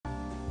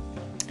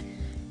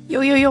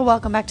Yo,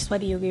 welcome back to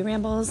Sweaty Yogi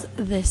Rambles.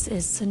 This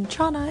is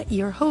Sanchana,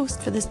 your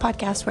host for this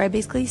podcast where I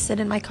basically sit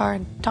in my car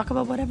and talk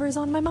about whatever is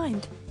on my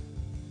mind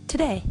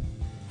today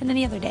and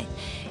any other day.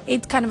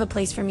 It's kind of a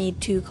place for me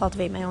to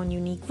cultivate my own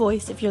unique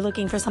voice. If you're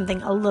looking for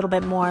something a little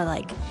bit more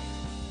like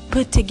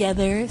put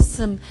together,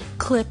 some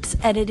clips,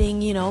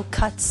 editing,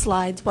 cuts,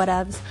 slides,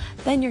 whatevs,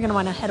 then you're going to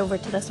want to head over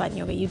to the Sweat and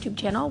Yoga YouTube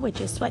channel,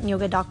 which is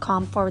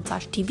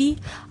sweatandyoga.com/TV.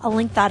 I'll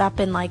link that up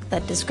in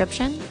the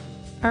description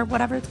or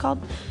whatever it's called.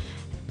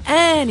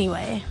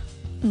 Anyway,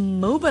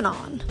 moving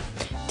on.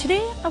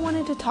 Today I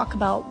wanted to talk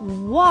about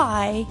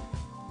why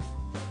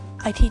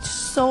I teach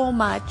so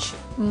much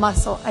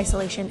muscle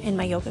isolation in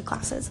my yoga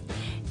classes.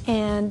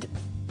 And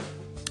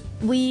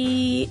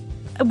we've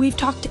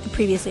talked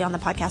previously on the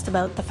podcast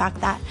about the fact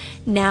that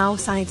now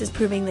science is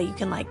proving that you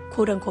can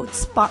quote unquote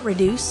spot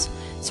reduce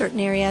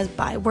certain areas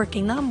by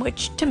working them,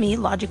 which to me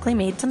logically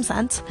made some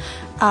sense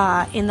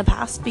in the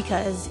past,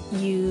 because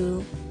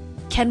you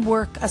can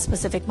work a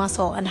specific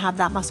muscle and have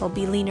that muscle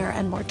be leaner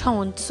and more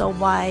toned. So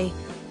why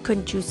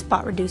couldn't you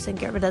spot reduce and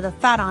get rid of the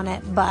fat on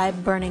it by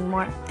burning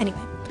more?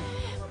 Anyway,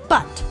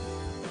 but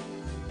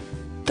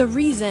the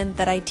reason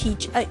that I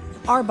teach,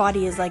 our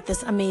body is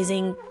this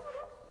amazing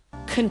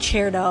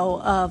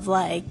concerto of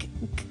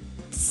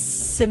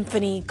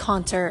symphony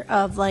concert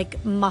of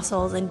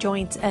muscles and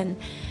joints and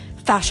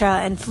fascia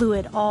and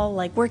fluid all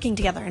working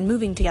together and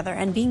moving together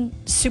and being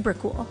super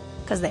cool,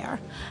 because they are.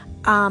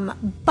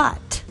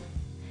 But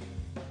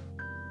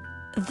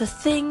the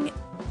thing,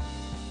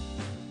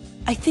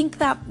 I think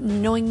that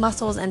knowing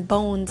muscles and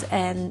bones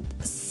and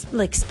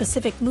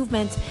specific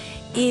movements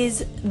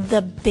is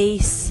the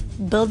base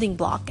building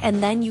block,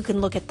 and then you can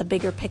look at the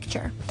bigger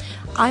picture.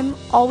 I'm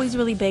always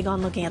really big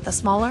on looking at the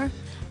smaller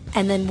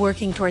and then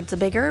working towards the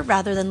bigger,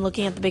 rather than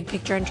looking at the big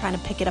picture and trying to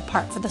pick it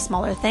apart for the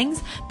smaller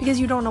things, because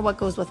you don't know what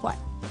goes with what.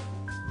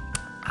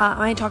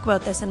 I talk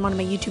about this in one of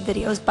my YouTube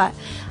videos, but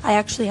I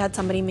actually had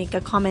somebody make a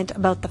comment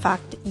about the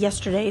fact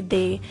yesterday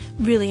they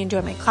really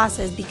enjoy my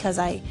classes because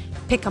I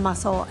pick a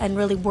muscle and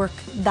really work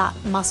that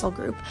muscle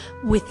group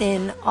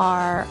within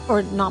or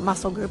not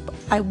muscle group,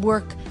 I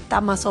work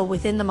that muscle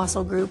within the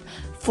muscle group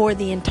for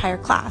the entire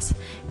class.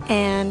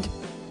 And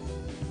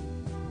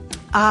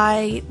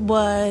I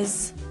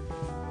was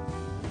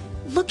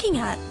looking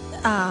at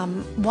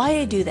why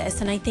I do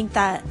this, and I think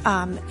that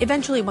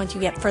eventually once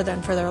you get further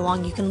and further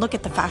along, you can look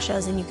at the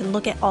fascias and you can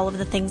look at all of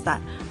the things that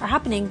are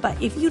happening.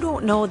 But if you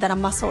don't know that a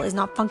muscle is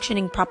not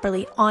functioning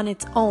properly on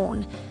its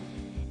own,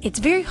 it's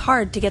very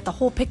hard to get the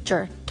whole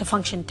picture to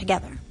function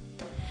together.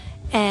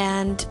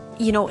 And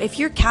if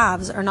your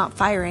calves are not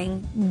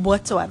firing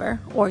whatsoever,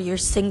 or your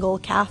single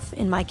calf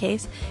in my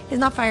case is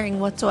not firing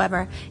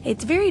whatsoever,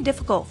 it's very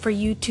difficult for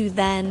you to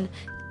then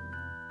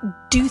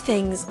do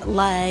things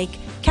like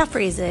calf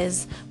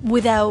raises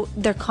without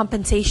their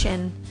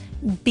compensation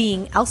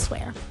being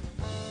elsewhere.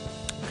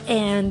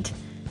 And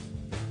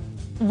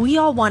we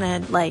all want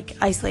to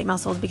isolate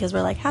muscles because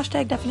we're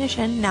hashtag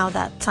definition, now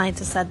that science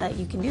has said that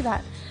you can do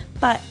that.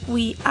 But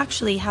we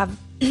actually have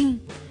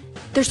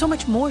there's so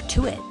much more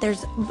to it.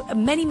 There's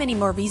many, many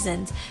more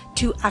reasons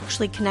to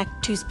actually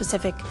connect to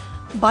specific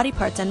body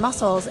parts and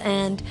muscles,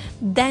 and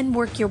then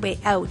work your way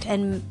out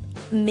and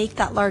make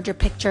that larger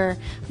picture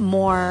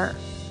more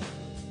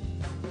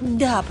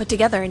put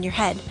together in your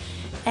head.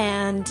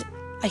 And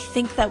I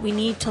think that we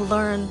need to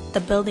learn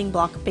the building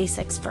block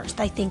basics first.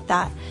 I think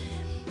that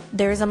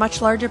there's a much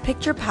larger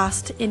picture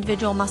past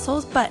individual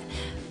muscles, but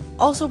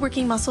also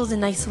working muscles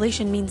in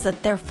isolation means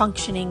that they're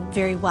functioning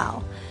very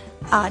well,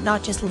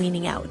 not just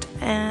leaning out.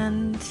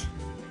 And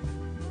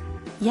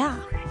yeah,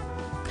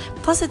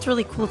 plus it's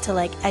really cool to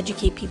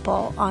educate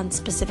people on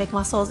specific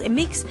muscles. It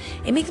makes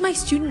my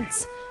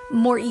students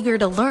more eager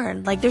to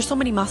learn. There's so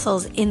many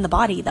muscles in the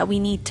body that we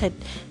need to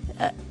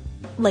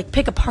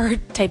pick apart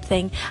type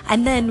thing,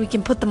 and then we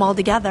can put them all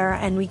together,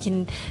 and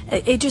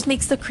it just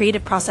makes the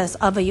creative process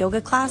of a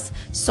yoga class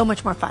so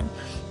much more fun.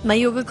 My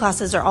yoga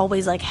classes are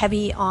always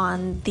heavy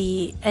on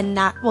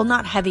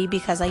not heavy,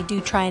 because I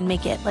do try and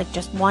make it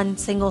just one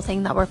single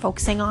thing that we're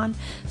focusing on.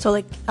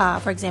 So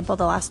for example,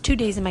 the last 2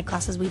 days in my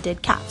classes we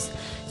did calves.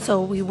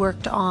 So we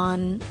worked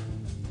on,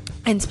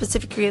 and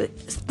specifically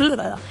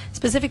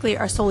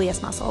our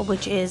soleus muscle,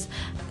 which is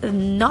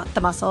not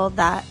the muscle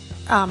that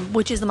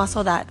which is the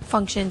muscle that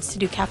functions to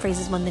do calf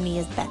raises when the knee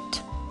is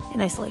bent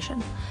in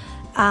isolation.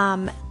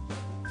 And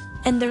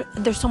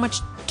there's so much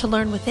to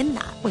learn within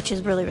that, which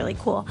is really, really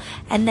cool.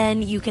 And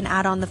then you can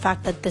add on the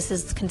fact that this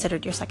is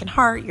considered your second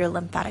heart, your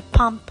lymphatic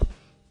pump.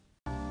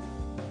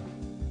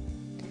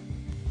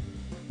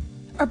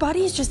 Our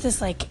body is just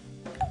this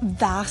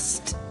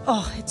vast,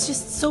 it's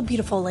just so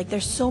beautiful.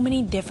 There's so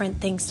many different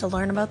things to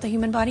learn about the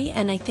human body,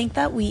 and I think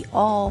that we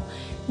all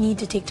need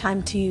to take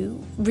time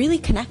to really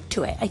connect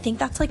to it. I think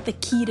that's the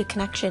key to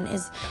connection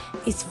is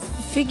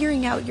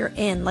figuring out your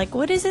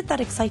what is it that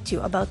excites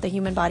you about the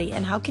human body,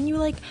 and how can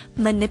you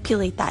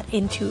manipulate that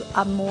into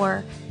a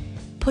more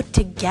put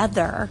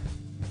together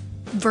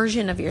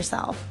version of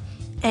yourself.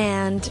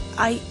 And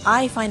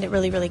I find it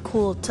really, really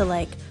cool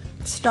to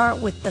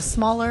start with the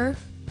smaller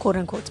quote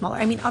unquote smaller.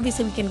 I mean,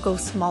 obviously we can go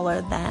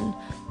smaller than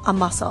a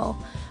muscle,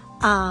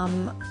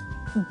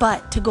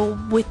 but to go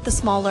with the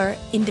smaller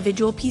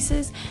individual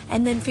pieces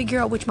and then figure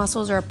out which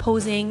muscles are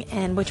opposing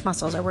and which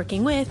muscles are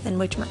working with and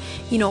which,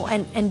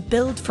 and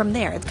build from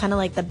there. It's kind of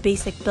like the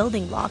basic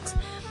building blocks.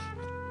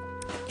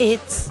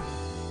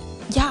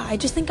 I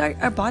just think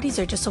our bodies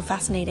are just so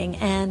fascinating,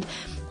 and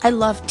I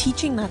love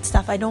teaching that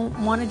stuff. I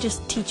don't want to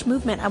just teach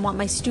movement. I want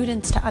my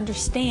students to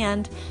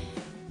understand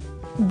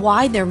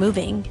why they're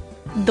moving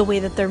the way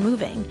that they're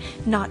moving,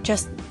 not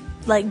just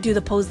like do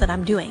the pose that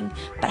I'm doing,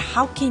 but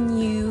how can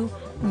you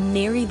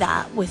marry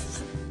that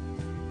with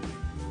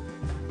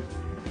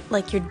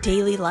like your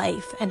daily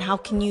life, and how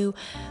can you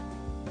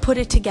put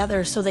it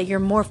together so that you're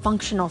more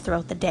functional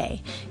throughout the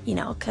day,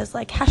 because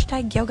like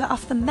hashtag yoga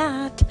off the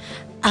mat,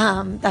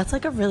 that's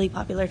like a really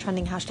popular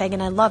trending hashtag,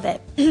 and I love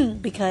it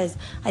because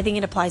I think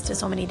it applies to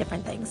so many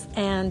different things.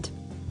 And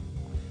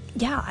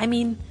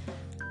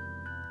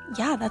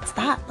that's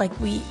that. Like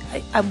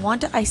I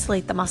want to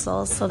isolate the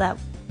muscles so that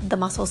the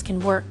muscles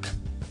can work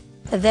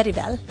very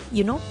well,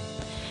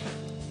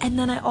 and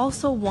then I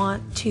also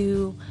want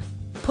to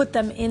put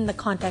them in the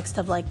context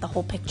of like the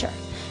whole picture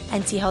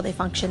and see how they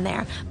function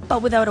there.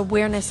 But without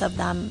awareness of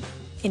them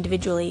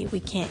individually, we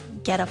can't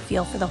get a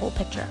feel for the whole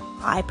picture.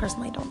 I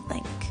personally don't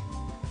think.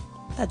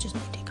 That's just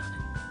my take on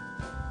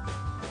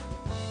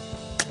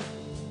it.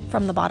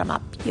 From the bottom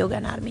up, yoga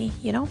anatomy,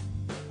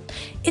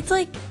 It's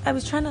like, I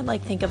was trying to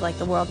like think of like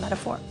a world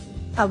metaphor,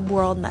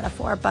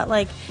 but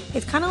like,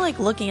 it's kind of like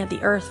looking at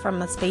the earth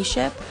from a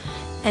spaceship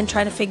and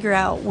trying to figure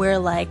out where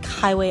like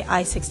highway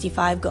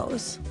I-65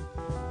 goes.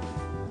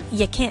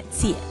 You can't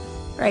see it,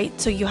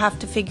 right? So you have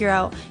to figure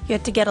out, you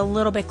have to get a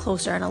little bit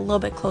closer and a little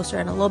bit closer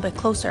and a little bit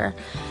closer.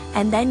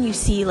 And then you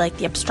see like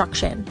the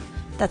obstruction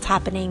that's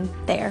happening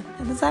there.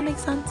 Does that make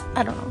sense?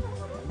 I don't know.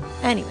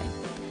 Anyway,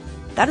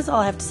 that is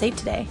all I have to say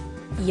today.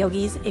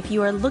 Yogis, if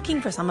you are looking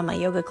for some of my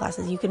yoga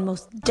classes, you can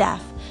most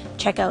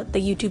check out the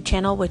YouTube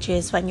channel, which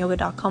is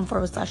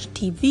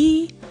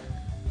swanyoga.com/TV.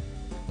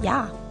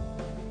 Yeah.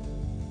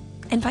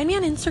 And find me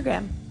on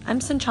Instagram. I'm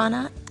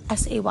Sanchana,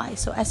 S-A-Y.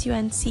 So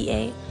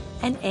SUNCANASAY.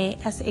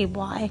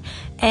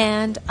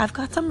 And I've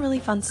got some really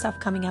fun stuff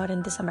coming out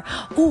in December.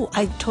 Oh,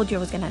 I told you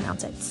I was going to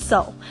announce it.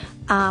 So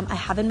I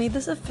haven't made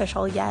this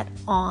official yet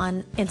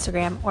on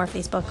Instagram or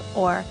Facebook,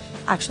 or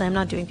actually I'm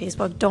not doing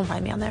Facebook. Don't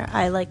find me on there.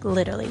 I like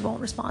literally won't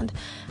respond.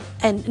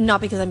 And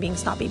not because I'm being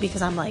snobby,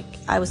 because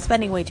I was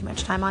spending way too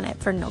much time on it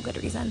for no good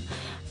reason.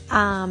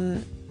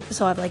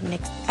 So I've like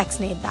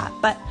ex-nayed that.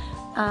 But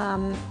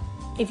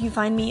if you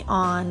find me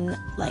on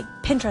like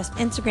Pinterest,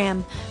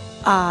 Instagram,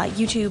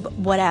 YouTube,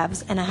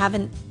 whatevs, and I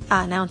haven't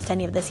announced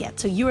any of this yet,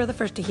 so you are the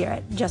first to hear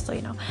it, just so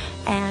you know.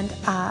 And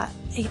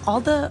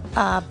all the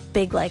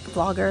big like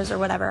vloggers or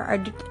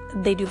whatever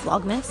they do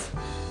Vlogmas,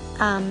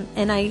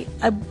 and I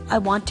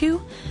want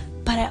to,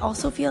 but I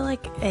also feel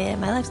like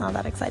my life's not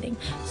that exciting.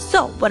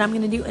 So what I'm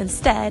gonna do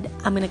instead,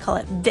 I'm gonna call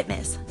it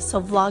Vitmas,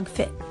 so Vlog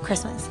Fit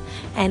Christmas,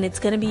 and it's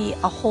gonna be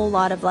a whole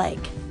lot of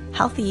like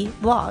healthy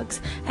vlogs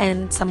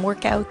and some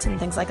workouts and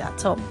things like that.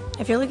 So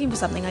if you're looking for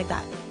something like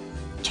that,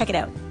 check it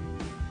out.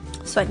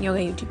 Sweat and Yoga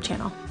YouTube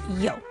channel.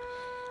 Yo.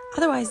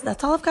 Otherwise,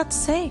 that's all I've got to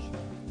say.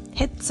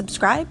 Hit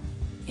subscribe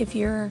if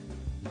you're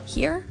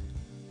here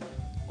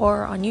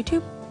or on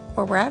YouTube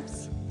or wherever.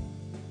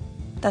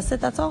 That's it.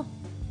 That's all.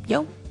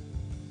 Yo.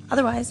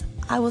 Otherwise,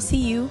 I will see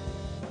you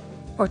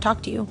or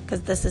talk to you,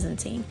 because this isn't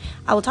seeing.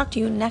 I will talk to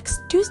you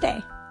next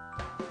Tuesday.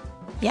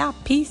 Yeah.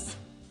 Peace.